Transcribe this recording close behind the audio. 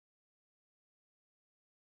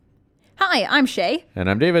Hi, I'm Shay. And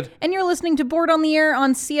I'm David. And you're listening to Board on the Air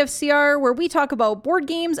on CFCR, where we talk about board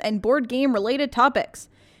games and board game related topics.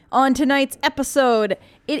 On tonight's episode,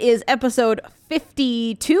 it is episode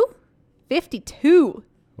 52? 52.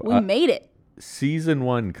 We made it. Season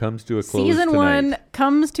 1 comes to a close Season tonight. 1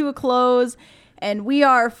 comes to a close, and we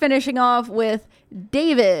are finishing off with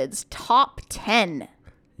David's top 10.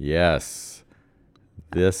 Yes.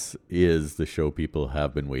 This is the show people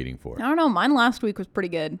have been waiting for. I don't know, mine last week was pretty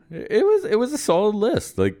good. It was a solid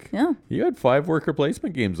list. Yeah. You had 5 worker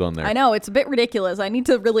placement games on there. I know, it's a bit ridiculous. I need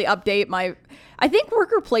to really update my... I think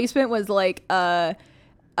worker placement was like a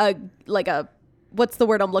what's the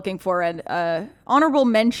word I'm looking for? An honorable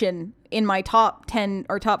mention in my top 10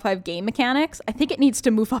 or top 5 game mechanics. I think it needs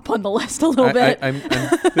to move up on the list a little bit. I'm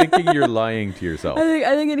thinking you're lying to yourself.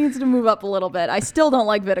 I think it needs to move up a little bit. I still don't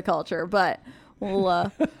like viticulture, but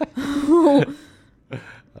we'll...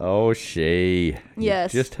 Oh, Shay.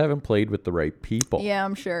 Yes. You just haven't played with the right people. Yeah,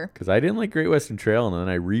 I'm sure. Because I didn't like Great Western Trail, and then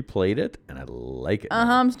I replayed it, and I like it.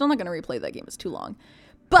 I'm still not going to replay that game. It's too long.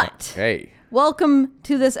 But Hey. welcome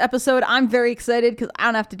to this episode. I'm very excited because I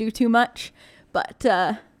don't have to do too much. But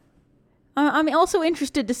I'm also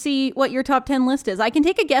interested to see what your top 10 list is. I can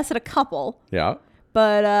take a guess at a couple, Yeah.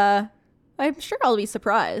 but I'm sure I'll be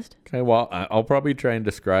surprised. Okay, well, I'll probably try and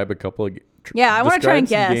describe a couple of... Yeah, I want to try and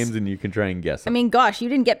describe some guess. games, and you can try and guess I them. mean, gosh, you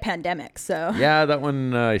didn't get Pandemic, so... Yeah, that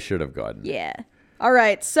one I should have gotten. Yeah. All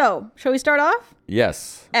right, so shall we start off?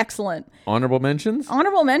 Yes. Excellent. Honorable mentions?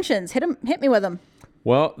 Honorable mentions. Hit me with them.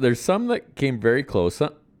 Well, there's some that came very close.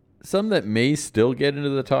 Some that may still get into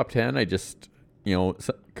the top 10. I just,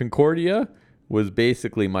 Concordia was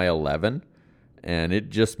basically my 11, and it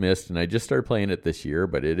just missed, and I just started playing it this year,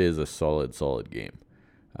 but it is a solid game.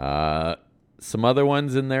 Some other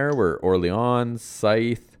ones in there were Orleans,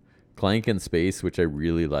 Scythe, Clank and Space, which I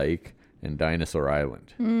really like, and Dinosaur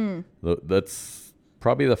Island. That's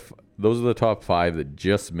probably those are the top 5 that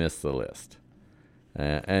just missed the list.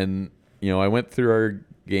 And I went through our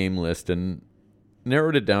game list and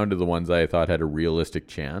narrowed it down to the ones I thought had a realistic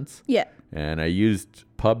chance. Yeah. And I used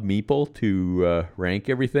Pub Meeple to rank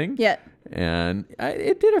everything. Yeah. And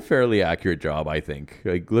it did a fairly accurate job, I think.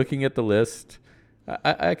 Like, looking at the list,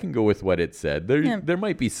 I can go with what it said. There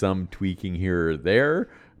might be some tweaking here or there,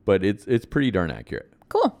 but it's pretty darn accurate.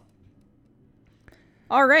 Cool.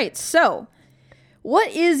 All right, so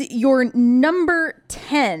what is your number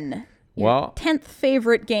 10? Your 10th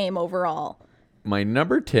favorite game overall? My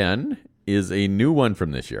number 10 is a new one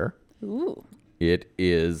from this year. Ooh. It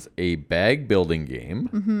is a bag building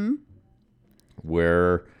game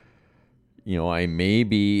where, I may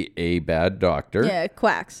be a bad doctor. Yeah,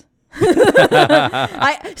 Quacks.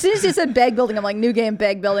 As soon as you said bag building, I'm like, new game,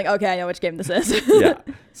 bag building. Okay, I know which game this is. Yeah.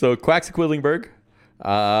 So Quacks of Quedlinburg,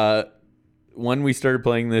 one we started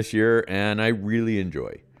playing this year, and I really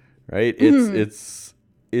enjoy. Right?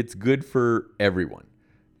 It's good for everyone.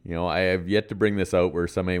 I have yet to bring this out where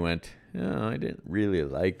somebody went, I didn't really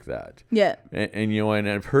like that. Yeah. And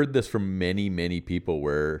I've heard this from many, many people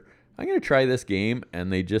where I'm going to try this game,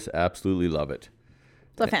 and they just absolutely love it.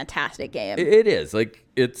 It's a fantastic game. It is. Like,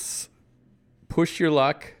 it's push your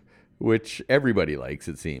luck, which everybody likes,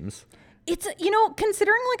 it seems. It's,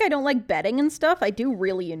 considering I don't like betting and stuff, I do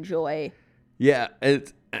really enjoy. Yeah,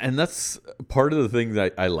 and that's part of the thing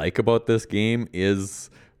that I like about this game is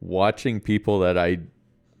watching people that I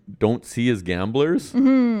don't see as gamblers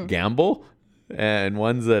gamble, and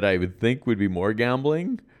ones that I would think would be more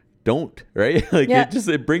gambling don't, right?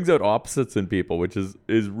 It brings out opposites in people, which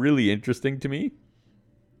is really interesting to me.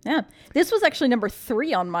 Yeah. This was actually number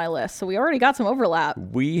 3 on my list, so we already got some overlap.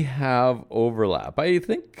 We have overlap. I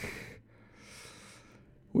think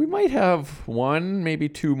we might have 1, maybe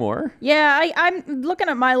 2 more. Yeah, I'm looking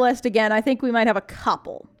at my list again. I think we might have a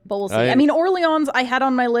couple, but we'll see. I mean, Orleans I had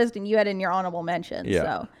on my list, and you had in your honorable mentions. Yeah.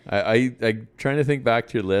 So. I'm trying to think back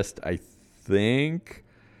to your list. I think,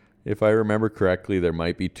 if I remember correctly, there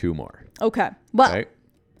might be 2 more. Okay. Well, right?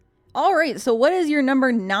 All right. So what is your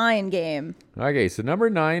number 9 game? Okay, so number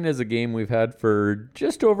 9 is a game we've had for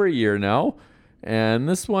just over a year now. And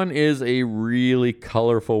this one is a really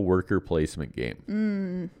colorful worker placement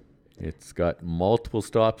game. It's got multiple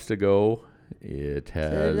stops to go. It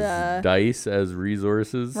has dice as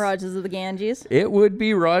resources. Rajas of the Ganges. It would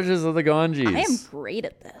be Rajas of the Ganges. I am great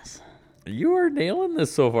at this. You are nailing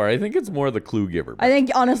this so far. I think it's more the clue giver. I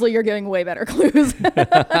think, honestly, you're giving way better clues.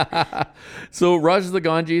 So, Rajas of the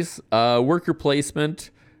Ganges, worker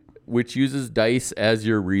placement, which uses dice as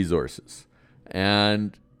your resources.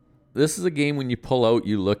 And this is a game when you pull out,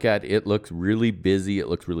 you look at it, looks really busy, it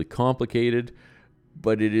looks really complicated,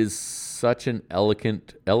 but it is such an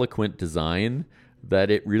eloquent design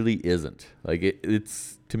that it really isn't. Like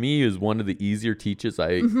it's to me is one of the easier teaches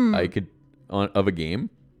I could of a game,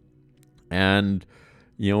 and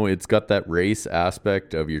it's got that race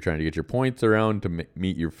aspect of you're trying to get your points around to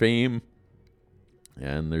meet your fame.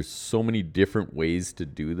 And there's so many different ways to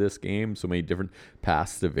do this game, so many different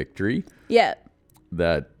paths to victory. Yeah.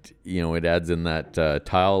 That, it adds in that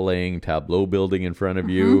tile laying, tableau building in front of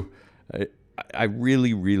you. I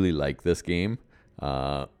really, really like this game.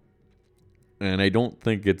 And I don't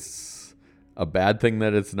think it's a bad thing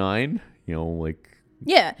that it's 9,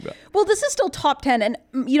 Yeah. Well, this is still top 10. And,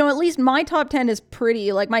 at least my top 10 is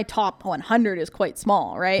pretty, like my top 100 is quite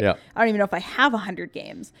small, right? Yeah. I don't even know if I have 100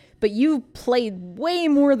 games, but you played way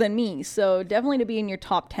more than me. So definitely to be in your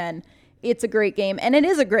top 10, it's a great game. And it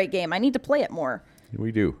is a great game. I need to play it more.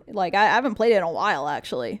 We do. Like, I haven't played it in a while,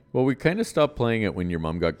 actually. Well, we kind of stopped playing it when your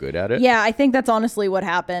mom got good at it. Yeah, I think that's honestly what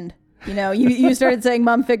happened. You started saying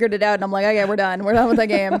mom figured it out, and I'm like, okay, we're done. We're done with the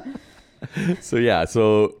game. So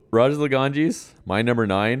Raja's Laganjis, my number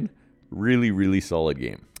 9, really, really solid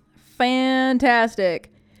game.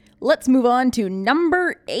 Fantastic. Let's move on to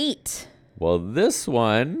number 8. Well, this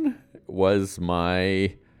one was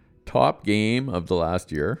my top game of the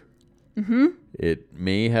last year. It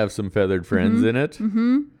may have some feathered friends in it.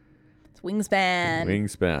 It's Wingspan.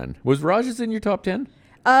 Wingspan. Was Raja's in your top 10?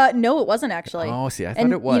 No, it wasn't actually. Oh, see, I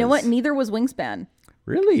thought it was. You know what? Neither was Wingspan.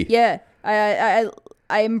 Really? Yeah.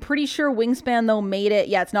 I'm pretty sure Wingspan, though, made it.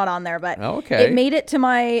 Yeah, it's not on there, but okay. It made it to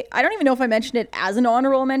my... I don't even know if I mentioned it as an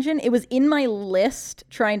honorable mention. It was in my list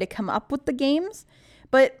trying to come up with the games.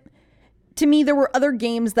 But to me, there were other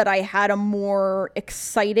games that I had a more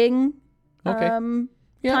exciting time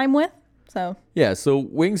with. So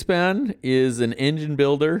Wingspan is an engine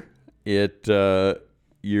builder.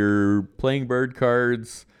 You're playing bird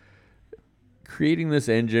cards, creating this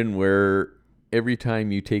engine where every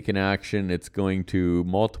time you take an action, it's going to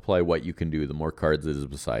multiply what you can do, the more cards that is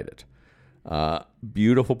beside it.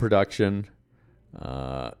 Beautiful production.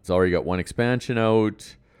 It's already got one expansion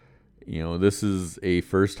out. This is a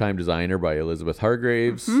first-time designer by Elizabeth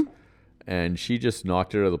Hargraves. And she just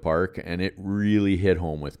knocked it out of the park, and it really hit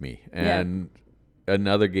home with me. And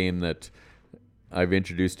another game that I've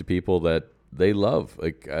introduced to people that they love.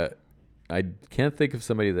 Like, I can't think of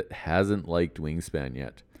somebody that hasn't liked Wingspan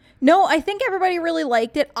yet. No, I think everybody really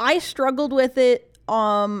liked it. I struggled with it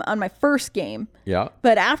on my first game. Yeah.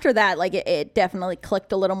 But after that, like it definitely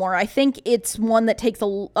clicked a little more. I think it's one that takes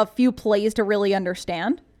a few plays to really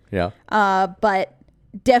understand. Yeah. But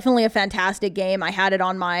definitely a fantastic game. I had it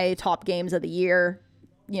on my top games of the year.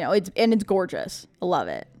 It's gorgeous. I love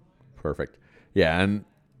it. Perfect. Yeah, and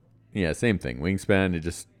same thing. Wingspan is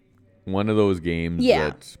just one of those games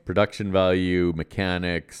that production value,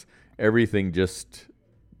 mechanics, everything just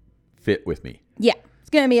fit with me. Yeah. It's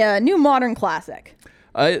going to be a new modern classic.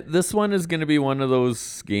 This one is going to be one of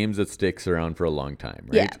those games that sticks around for a long time,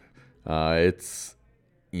 right? Yeah. It's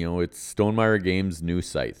Stonemaier Games' new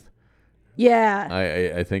Scythe. Yeah.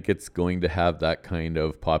 I think it's going to have that kind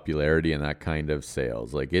of popularity and that kind of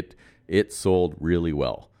sales. Like it sold really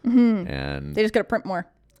well. And they just got to print more.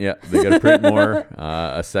 Yeah, they got to print more.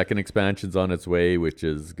 A second expansion's on its way, which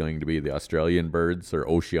is going to be the Australian birds or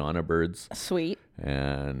Oceania birds. Sweet.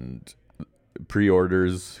 And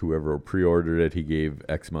pre-orders, whoever pre-ordered it, he gave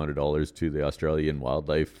X amount of dollars to the Australian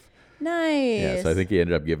wildlife. Nice. Yeah, so I think he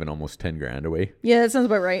ended up giving almost 10 grand away. Yeah, that sounds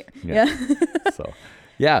about right. Yeah. So,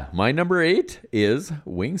 yeah, my number 8 is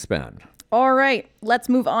Wingspan. All right, let's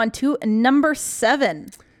move on to number 7.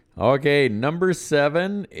 Okay, number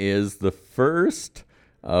 7 is the first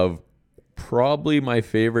of probably my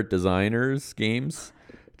favorite designers' games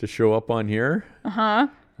to show up on here.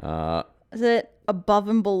 Is it Above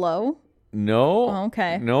and Below? No. Oh,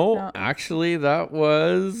 okay. No, actually, that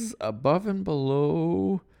was Above and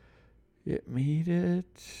Below. It made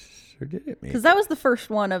it, or did it make it? Because that was the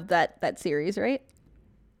first one of that series, right?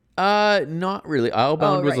 Not really.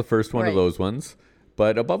 Islebound was the first one of right. those ones.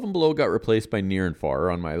 But Above and Below got replaced by Near and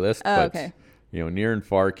Far on my list. But, okay. Near and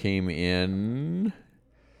Far came in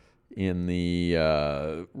the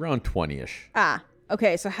around 20-ish.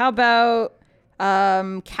 Okay. So how about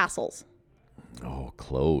Castles? Oh,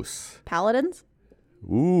 close. Paladins?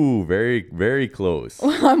 Ooh, very, very close.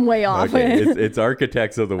 I'm way off. Okay, it's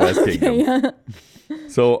Architects of the West Kingdom. Yeah.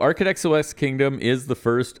 So Architects of the West Kingdom is the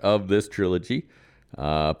first of this trilogy.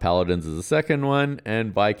 Paladins is the second one,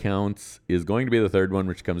 and Viscounts is going to be the third one,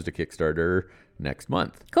 which comes to Kickstarter next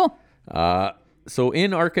month. Cool. So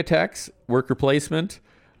in Architects, worker placement,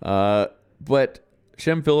 but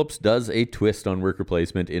Shem Phillips does a twist on worker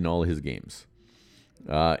placement in all his games.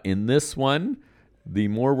 In this one, the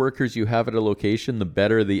more workers you have at a location, the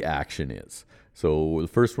better the action is. So the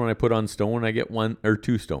first one I put on stone, I get 1 or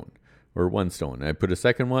 2 stone or 1 stone. I put a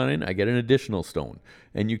second one in, I get an additional stone.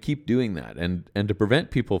 And you keep doing that. And to prevent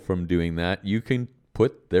people from doing that, you can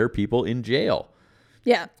put their people in jail.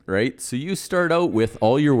 Yeah. Right? So you start out with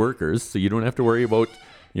all your workers, so you don't have to worry about,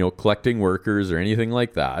 collecting workers or anything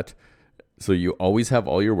like that. So you always have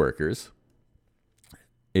all your workers,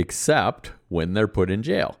 except when they're put in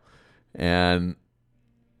jail. And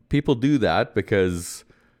people do that because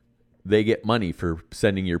they get money for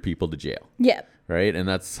sending your people to jail. Yeah. Right? And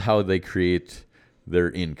that's how they create their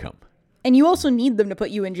income. And you also need them to put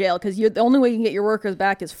you in jail because the only way you can get your workers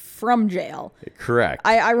back is from jail. Correct.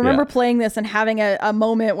 I remember playing this and having a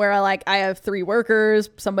moment where I have 3 workers.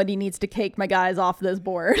 Somebody needs to take my guys off this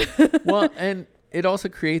board. Well, and it also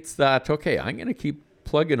creates that, okay, I'm going to keep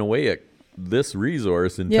plugging away at this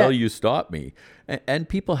resource until you stop me. And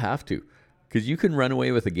people have to, because you can run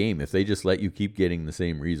away with a game if they just let you keep getting the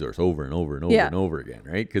same resource over and over and over and over again,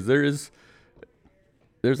 right? Because there's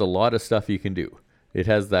a lot of stuff you can do. It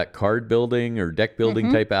has that card building or deck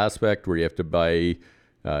building type aspect where you have to buy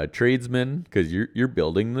tradesmen because you're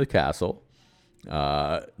building the castle.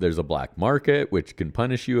 There's a black market, which can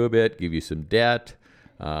punish you a bit, give you some debt.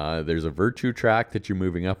 There's a virtue track that you're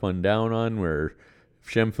moving up and down on where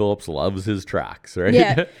Shem Phillips loves his tracks, right?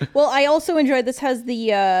 Yeah. Well, I also enjoyed this has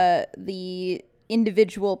the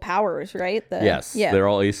individual powers, right? Yes. Yeah. They're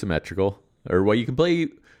all asymmetrical. Or you can play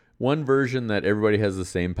one version that everybody has the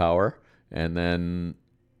same power, and then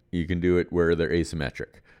you can do it where they're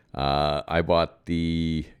asymmetric. I bought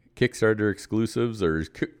the Kickstarter exclusives or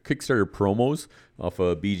Kickstarter promos off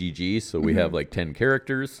of BGG. So we have 10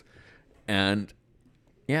 characters. And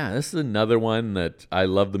yeah, this is another one that I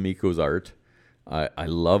love the Mikko's art. I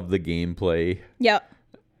love the gameplay. Yep.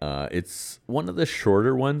 It's one of the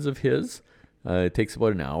shorter ones of his. It takes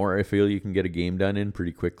about an hour. I feel you can get a game done in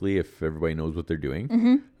pretty quickly if everybody knows what they're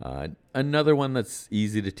doing. Another one that's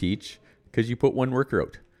easy to teach because you put one worker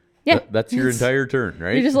out. Yeah. That's your entire turn,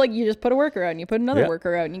 right? You just put a worker out and you put another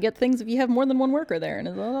worker out and you get things if you have more than one worker there. And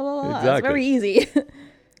Exactly. It's very easy.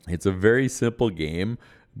 It's a very simple game,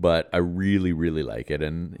 but I really, really like it.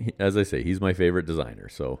 And as I say, he's my favorite designer.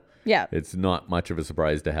 So yeah, it's not much of a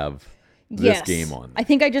surprise to have this game on. I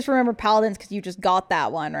think I just remember Paladins because you just got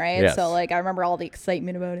that one, right? Yes. So I remember all the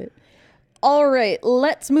excitement about it. All right,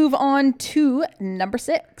 let's move on to number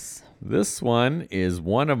 6. This one is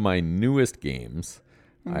one of my newest games.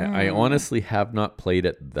 I honestly have not played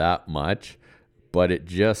it that much, but it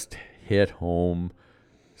just hit home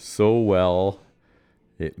so well.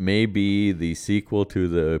 It may be the sequel to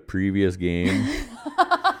the previous game.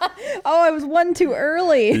 Oh, I was one too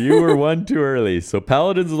early. You were one too early. So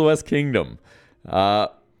Paladins of the West Kingdom.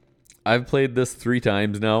 I've played this 3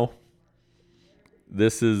 times now.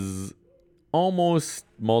 This is almost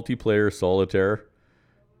multiplayer solitaire,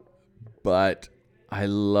 but I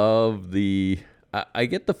love I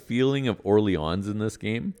get the feeling of Orleans in this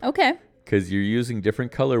game. Okay. Because you're using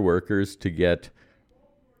different color workers to get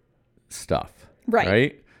stuff.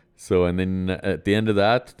 Right? So, and then at the end of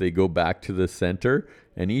that, they go back to the center,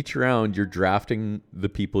 and each round you're drafting the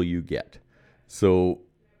people you get. So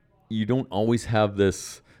you don't always have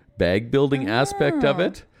this bag building aspect of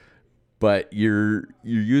it, but you're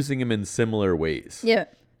using them in similar ways. Yeah.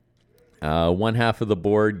 One half of the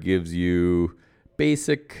board gives you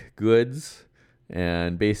basic goods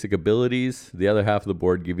and basic abilities. The other half of the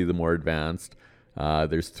board give you the more advanced.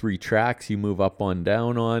 There's 3 tracks you move up on,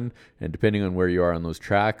 down on, and depending on where you are on those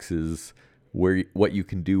tracks is what you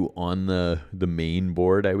can do on the main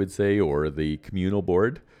board, I would say, or the communal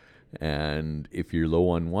board. And if you're low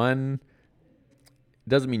on one, it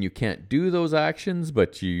doesn't mean you can't do those actions,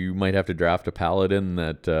 but you might have to draft a paladin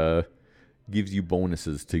that gives you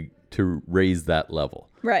bonuses to raise that level.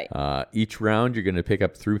 Right. Each round, you're going to pick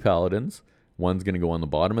up 3 paladins. One's going to go on the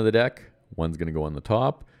bottom of the deck, one's going to go on the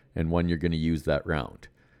top, and one you're going to use that round.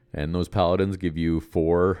 And those paladins give you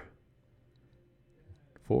 2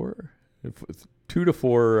 to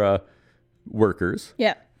 4 workers.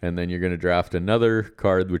 Yeah. And then you're going to draft another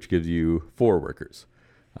card which gives you 4 workers.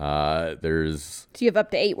 So you have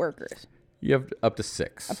up to 8 workers. You have up to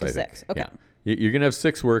 6. Up to 6. Okay. Yeah. You're going to have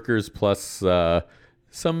 6 workers plus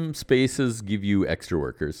some spaces give you extra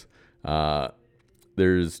workers.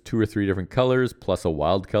 There's 2 or 3 different colors plus a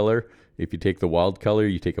wild color. If you take the wild color,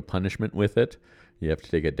 you take a punishment with it. You have to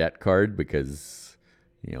take a debt card because,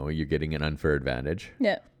 you're getting an unfair advantage.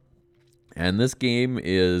 Yeah. And this game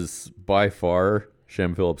is by far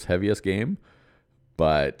Shem Phillips' heaviest game,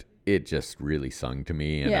 but it just really sung to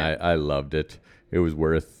me, and Yeah. I loved it. It was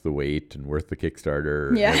worth the wait and worth the Kickstarter.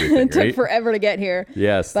 And Yeah, everything, it took right? forever to get here.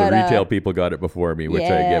 Yes, But, the retail people got it before me, which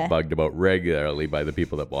I yeah. get bugged about regularly by the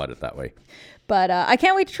people that bought it that way. But I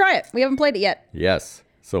can't wait to try it. We haven't played it yet. Yes.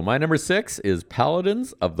 So my number 6 is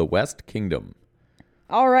Paladins of the West Kingdom.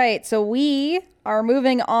 All right, so we are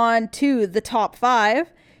moving on to the top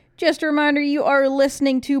 5. Just a reminder, you are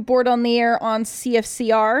listening to Board on the Air on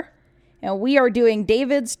CFCR, and we are doing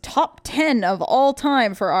David's top 10 of all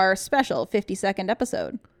time for our special 50-second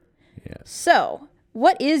episode. Yes. So,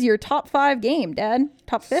 what is your top 5 game, Dad?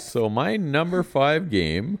 Top 5? So my number 5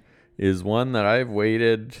 game is one that I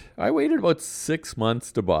waited about 6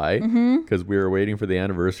 months to buy because we were waiting for the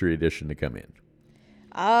anniversary edition to come in.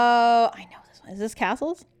 Oh, I know this one. Is this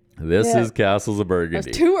Castles? This Yeah. is Castles of I Burgundy.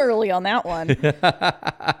 was too early on that one.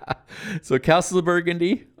 So Castles of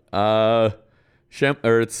Burgundy,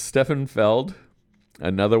 it's Stefan Feld,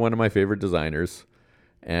 another one of my favorite designers.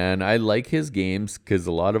 And I like his games because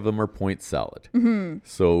a lot of them are point salad. Mm-hmm.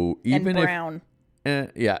 So even And brown.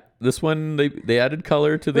 this one, they added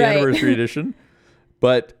color to the Right. anniversary edition.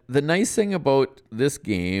 But the nice thing about this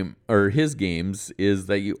game or his games is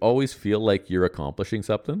that you always feel like you're accomplishing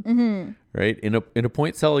something, right? In a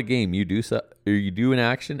point salad game, you do an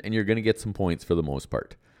action and you're going to get some points for the most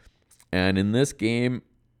part. And in this game,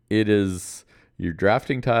 you're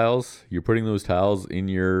drafting tiles, you're putting those tiles in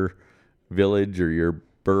your village or your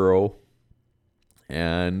borough,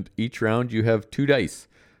 and each round you have 2 dice.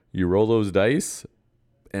 You roll those dice,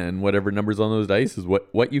 and whatever number's on those dice is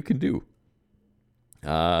what you can do.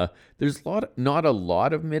 There's not a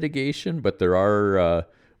lot of mitigation, but there are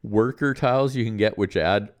worker tiles you can get which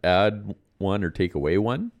add 1 or take away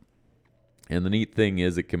 1. And the neat thing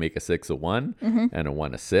is it can make a 6 a 1 and a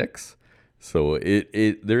 1 a 6. So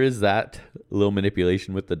there is that little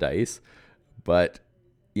manipulation with the dice, but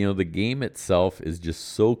the game itself is just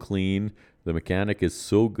so clean. The mechanic is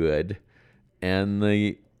so good, and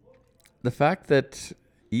the fact that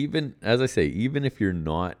even if you're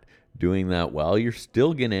not doing that well, you're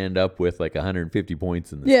still going to end up with like 150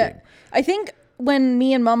 points in this game. I think when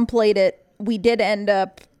me and Mom played it, we did end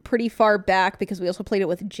up pretty far back because we also played it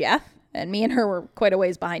with Jeff, and me and her were quite a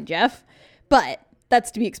ways behind Jeff. But that's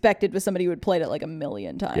to be expected with somebody who had played it like a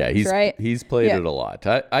million times. Yeah, he's played it a lot.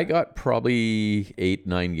 I got probably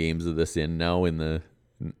 8-9 games of this in now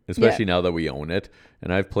especially now that we own it.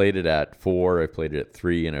 And I've played it at 4, I've played it at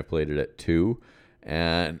 3, and I've played it at 2.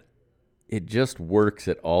 And it just works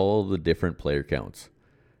at all the different player counts.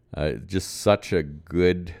 Just such a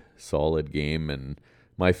good, solid game, and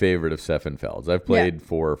my favorite of Stefan Feld's. I've played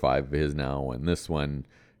 4 or 5 of his now, and this one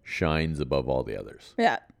shines above all the others.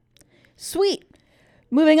 Yeah. Sweet.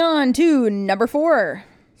 Moving on to number 4.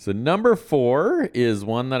 So number 4 is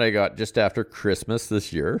one that I got just after Christmas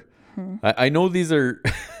this year. I know these are...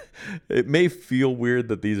 It may feel weird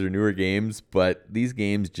that these are newer games, but these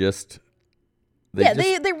games just... They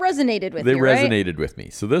resonated with you, They right? resonated with me.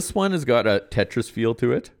 So this one has got a Tetris feel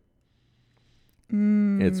to it.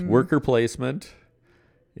 It's worker placement.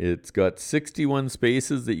 It's got 61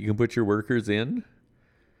 spaces that you can put your workers in.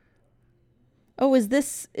 Oh, is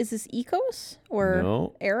this Ecos or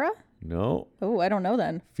No. Era? No. Oh, I don't know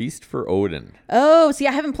then. Feast for Odin. Oh, see,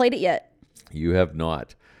 I haven't played it yet. You have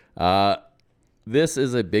not. This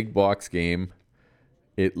is a big box game.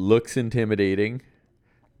 It looks intimidating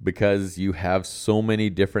because you have so many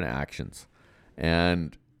different actions.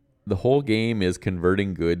 And the whole game is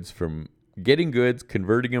converting goods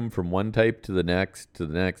converting them from one type to the next, to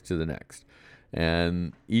the next, to the next.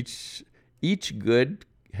 And each good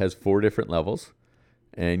has 4 different levels.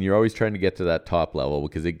 And you're always trying to get to that top level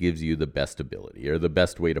because it gives you the best ability or the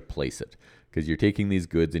best way to place it. Because you're taking these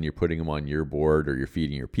goods and you're putting them on your board or you're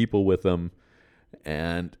feeding your people with them.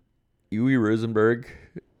 And Uwe Rosenberg,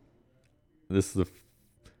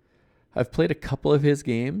 I've played a couple of his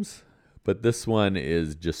games, but this one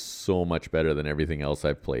is just so much better than everything else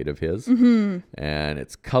I've played of his. And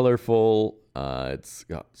it's colorful. It's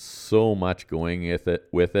got so much going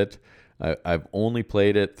with it. I've only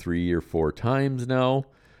played it 3 or 4 times now,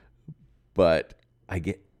 but I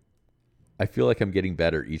feel like I'm getting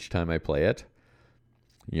better each time I play it.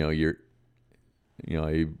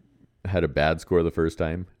 I had a bad score the first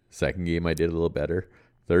time. Second game I did a little better.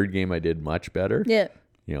 Third game I did much better. Yeah.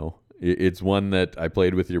 It's one that I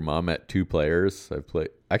played with your mom at 2 players.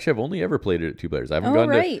 I've only ever played it at 2 players. I haven't gone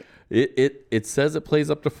right. to it says it plays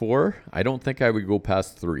up to 4. I don't think I would go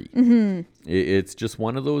past 3. It's just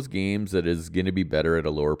one of those games that is going to be better at a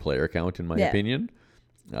lower player count, in my opinion.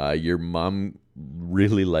 Your mom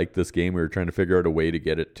really liked this game. We were trying to figure out a way to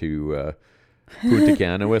get it to Punta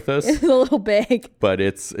Cana with us, It's a little big. but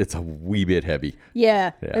it's a wee bit heavy.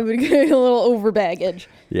 Yeah, Yeah. it would get a little over baggage.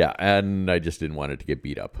 Yeah, and I just didn't want it to get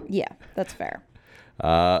beat up. Yeah, that's fair.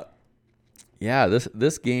 Yeah,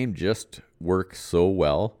 this game just works so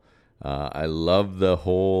well. I love the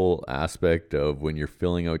whole aspect of when you're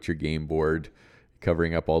filling out your game board,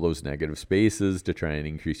 covering up all those negative spaces to try and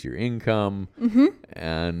increase your income.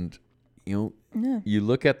 And, you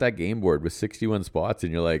look at that game board with 61 spots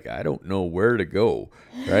and you're like, I don't know where to go,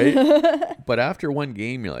 right? But after one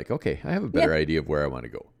game, you're like, okay, I have a better idea of where I want to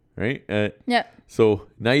go, right? Yeah. So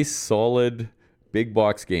nice, solid, big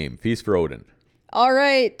box game. Feast for Odin. All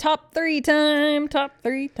right, top three time.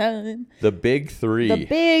 The big three. The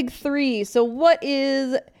big three. So what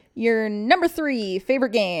is your number 3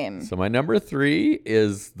 favorite game? So my number 3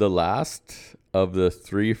 is the last of the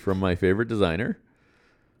 3 from my favorite designer.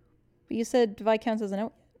 You said Divide counts as an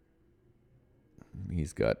out.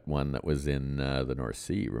 He's got one that was in the North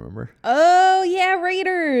Sea, remember? Oh, yeah,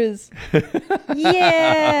 Raiders.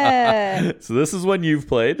 Yeah. So this is one you've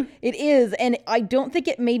played. It is, and I don't think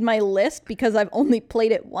it made my list because I've only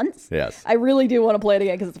played it once. Yes. I really do want to play it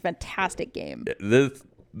again because it's a fantastic game.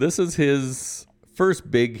 This is his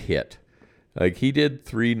first big hit. Like, he did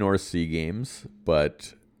 3 North Sea games,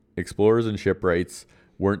 but Explorers and Shipwrights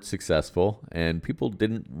weren't successful, and people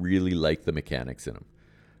didn't really like the mechanics in them.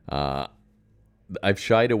 I've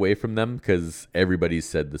shied away from them because everybody's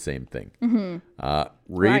said the same thing. Wow,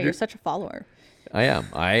 you're such a follower. I am.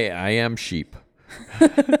 I am sheep.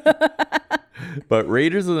 But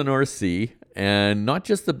Raiders of the North Sea, and not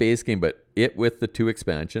just the base game, but it with the 2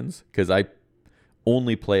 expansions, because I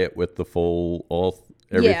only play it with the full,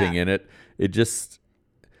 everything in it. It just,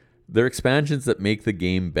 they're expansions that make the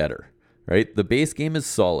game better, right? The base game is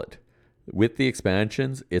solid. With the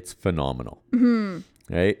expansions, it's phenomenal.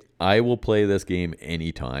 Right? I will play this game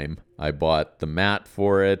anytime. I bought the mat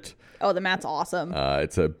for it. Oh, the mat's awesome.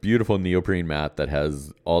 It's a beautiful neoprene mat that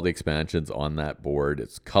has all the expansions on that board.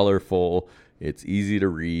 It's colorful. It's easy to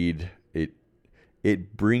read.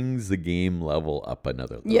 It brings the game level up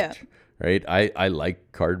another notch. Yeah. Right? I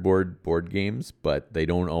like cardboard board games, but they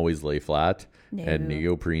don't always lay flat. No. And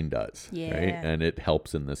neoprene does. Yeah. Right? And it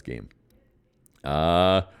helps in this game.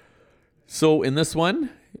 So in this one,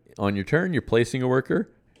 on your turn, you're placing a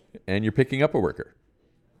worker and you're picking up a worker.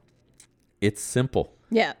 It's simple.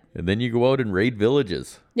 Yeah. And then you go out and raid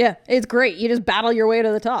villages. Yeah, it's great. You just battle your way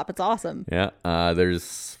to the top. It's awesome. Yeah.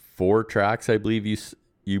 There's 4 tracks, I believe,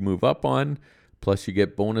 you move up on. Plus, you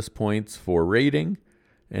get bonus points for raiding.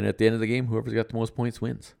 And at the end of the game, whoever's got the most points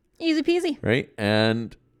wins. Easy peasy. Right?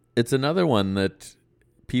 And it's another one that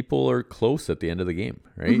people are close at the end of the game.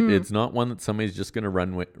 Right? It's not one that somebody's just going to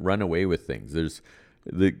run away with things. There's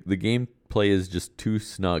the gameplay is just too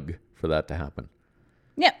snug for that to happen.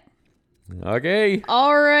 Yeah. Okay.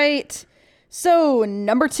 All right. So,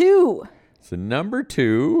 number 2. So number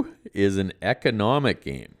 2 is an economic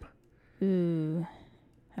game. Ooh.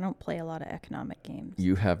 I don't play a lot of economic games.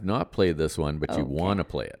 You have not played this one, but you want to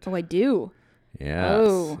play it. Oh, I do. Yes.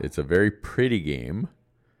 Oh. It's a very pretty game.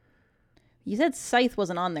 You said Scythe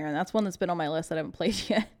wasn't on there, and that's one that's been on my list that I haven't played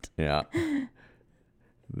yet. Yeah.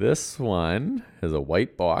 This one has a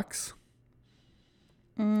white box.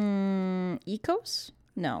 Ecos?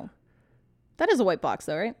 No. That is a white box,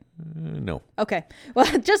 though, right? No. Okay.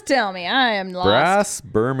 Well, just tell me. I am lost. Brass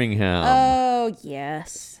Birmingham. Oh,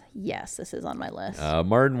 yes. Yes, this is on my list.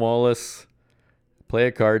 Martin Wallace. Play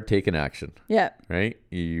a card, take an action. Yeah. Right?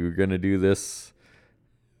 You're going to do this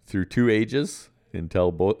through 2 ages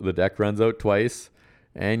until the deck runs out twice.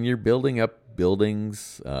 And you're building up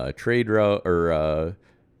buildings, trade route, or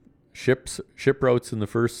ship routes in the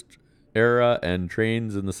first era and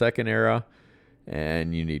trains in the second era.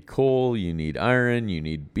 And you need coal, you need iron, you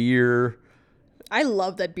need beer. I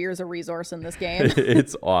love that beer is a resource in this game.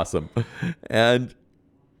 It's awesome. And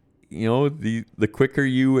the quicker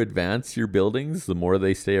you advance your buildings, the more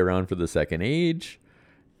they stay around for the second age.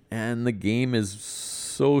 And the game is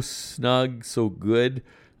so snug, so good.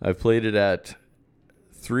 I've played it at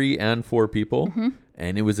 3 and 4 people,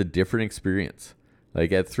 and it was a different experience.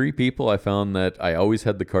 Like at 3 people, I found that I always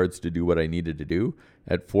had the cards to do what I needed to do.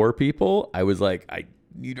 At 4 people, I was like, I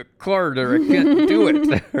need a card or I can't do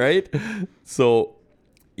it, right? So,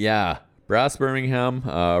 yeah, Brass Birmingham,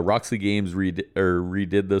 Roxley Games redid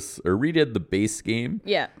the base game.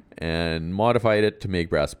 Yeah. And modified it to make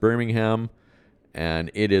Brass Birmingham, and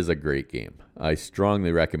it is a great game. I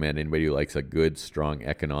strongly recommend anybody who likes a good, strong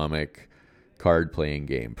economic card-playing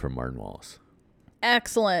game from Martin Wallace.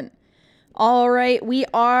 Excellent. All right, we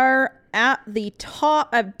are at the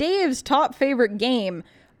top of Dave's top favorite game,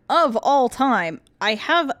 of all time. I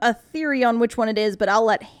have a theory on which one it is, but I'll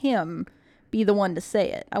let him be the one to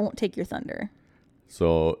say it. I won't take your thunder.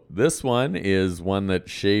 So this one is one that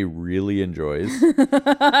Shay really enjoys.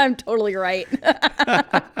 I'm totally right.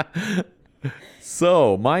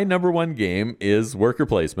 So my number one game is worker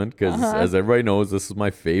placement because, as everybody knows, this is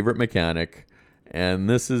my favorite mechanic. And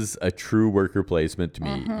this is a true worker placement to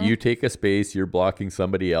me. You take a space, you're blocking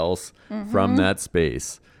somebody else from that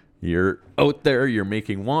space. You're out there, you're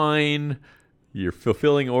making wine, you're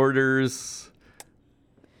fulfilling orders.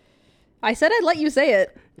 I said I'd let you say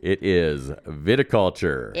it. It is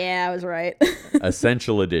Viticulture. Yeah, I was right.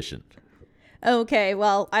 Essential Edition. Okay,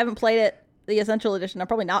 well, I haven't played it, the Essential Edition. I'm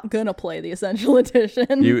probably not going to play the Essential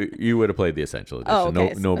Edition. You would have played the Essential Edition. Oh,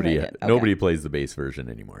 okay. Nobody plays the base version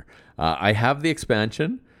anymore. I have the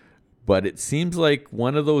expansion, but it seems like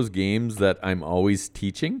one of those games that I'm always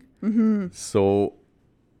teaching. So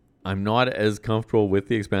I'm not as comfortable with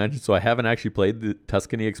the expansion. So I haven't actually played the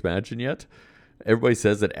Tuscany expansion yet. Everybody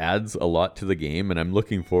says it adds a lot to the game, and I'm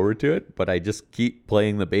looking forward to it. But I just keep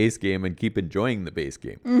playing the base game and keep enjoying the base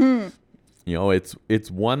game. You know, it's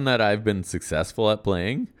one that I've been successful at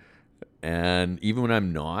playing, and even when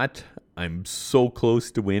I'm not, I'm so close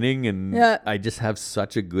to winning, and I just have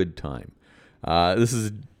such a good time. This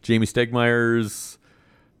is Jamie Stegmaier's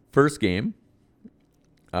first game.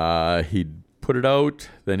 He put it out,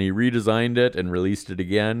 then he redesigned it and released it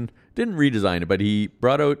again. Didn't redesign it, but he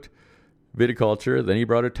brought out Viticulture, then he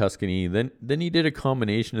brought out Tuscany, then he did a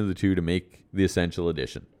combination of the two to make the Essential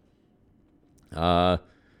Edition.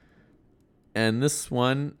 And this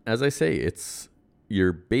one, as I say, it's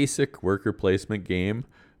your basic worker placement game,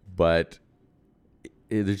 but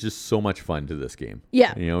there's just so much fun to this game.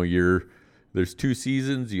 Yeah. You know, there's 2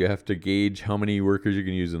 seasons. You have to gauge how many workers you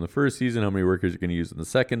can use in the first season, how many workers you can use in the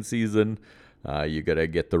second season. You got to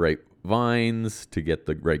get the right vines to get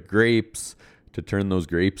the right grapes, to turn those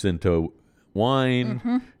grapes into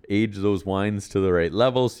wine, age those wines to the right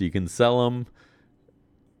level so you can sell them.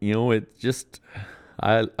 You know, it just...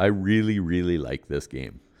 I really, really like this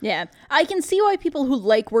game. Yeah. I can see why people who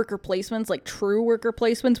like worker placements, like true worker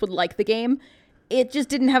placements, would like the game. It just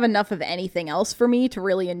didn't have enough of anything else for me to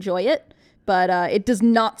really enjoy it. But it does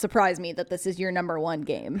not surprise me that this is your number one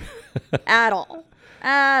game. At all.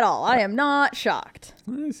 At all. I am not shocked.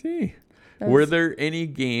 I see. Were there any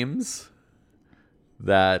games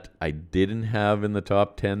that I didn't have in the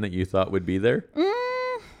top 10 that you thought would be there?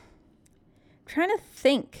 Trying to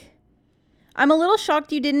think. I'm a little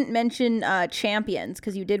shocked you didn't mention Champions,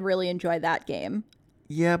 because you did really enjoy that game.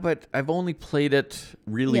 Yeah, but I've only played it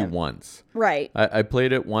really once. Right. I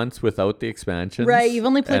played it once without the expansions. Right, you've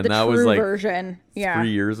only played the that true was like version. 3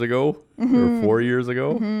 years ago or 4 years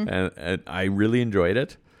ago, and I really enjoyed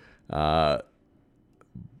it.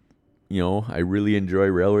 You know, I really enjoy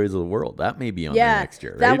Railways of the World. That may be on there next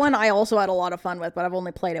year, right? That one I also had a lot of fun with, but I've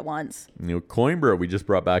only played it once. You know, Coimbra we just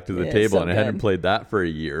brought back to the table, and I hadn't played that for a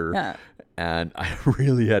year. Yeah. And I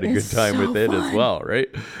really had a good time with it as well, right?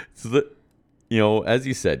 So you know, as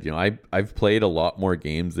you said, you know, I've played a lot more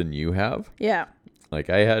games than you have. Yeah. Like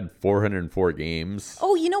I had 404 games.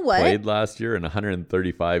 Oh, you know what? Played last year and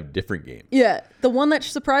 135 different games. Yeah. The one that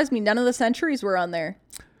surprised me, none of the Centuries were on there.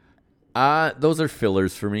 Those are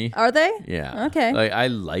fillers for me. Are they? Yeah. Okay. Like I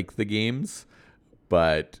like the games,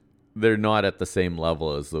 but they're not at the same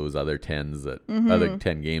level as those other other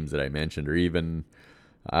 10 games that I mentioned, or even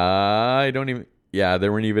they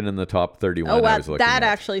weren't even in the top 31. Oh, wow. I was looking at.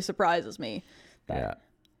 Actually surprises me. But yeah.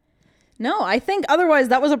 No, I think otherwise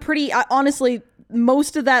that was a pretty, honestly,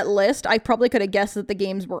 most of that list, I probably could have guessed that the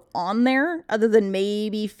games were on there, other than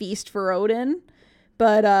maybe Feast for Odin.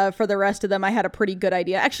 But for the rest of them, I had a pretty good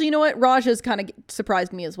idea. Actually, you know what? Raja's kind of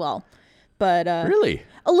surprised me as well. But really?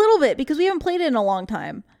 A little bit, because we haven't played it in a long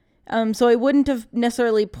time. So I wouldn't have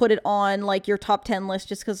necessarily put it on like your top 10 list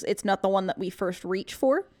just because it's not the one that we first reach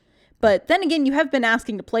for. But then again, you have been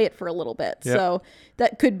asking to play it for a little bit. Yep. So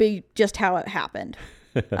that could be just how it happened.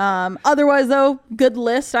 Otherwise, though, good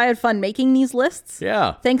list. I had fun making these lists.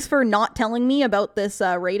 Yeah. Thanks for not telling me about this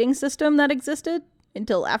rating system that existed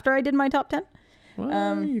until after I did my top 10.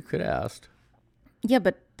 Well, you could have asked. Yeah,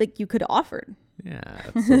 but you could have offered. Yeah,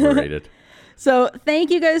 that's overrated. So thank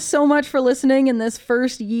you guys so much for listening in this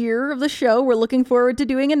first year of the show. We're looking forward to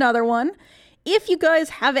doing another one. If you guys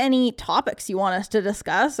have any topics you want us to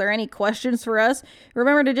discuss or any questions for us,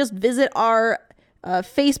 remember to just visit our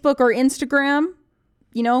Facebook or Instagram.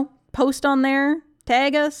 You know, post on there,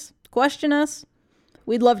 tag us, question us.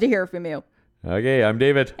 We'd love to hear from you. Okay, I'm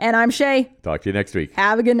David. And I'm Shay. Talk to you next week.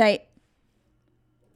 Have a good night.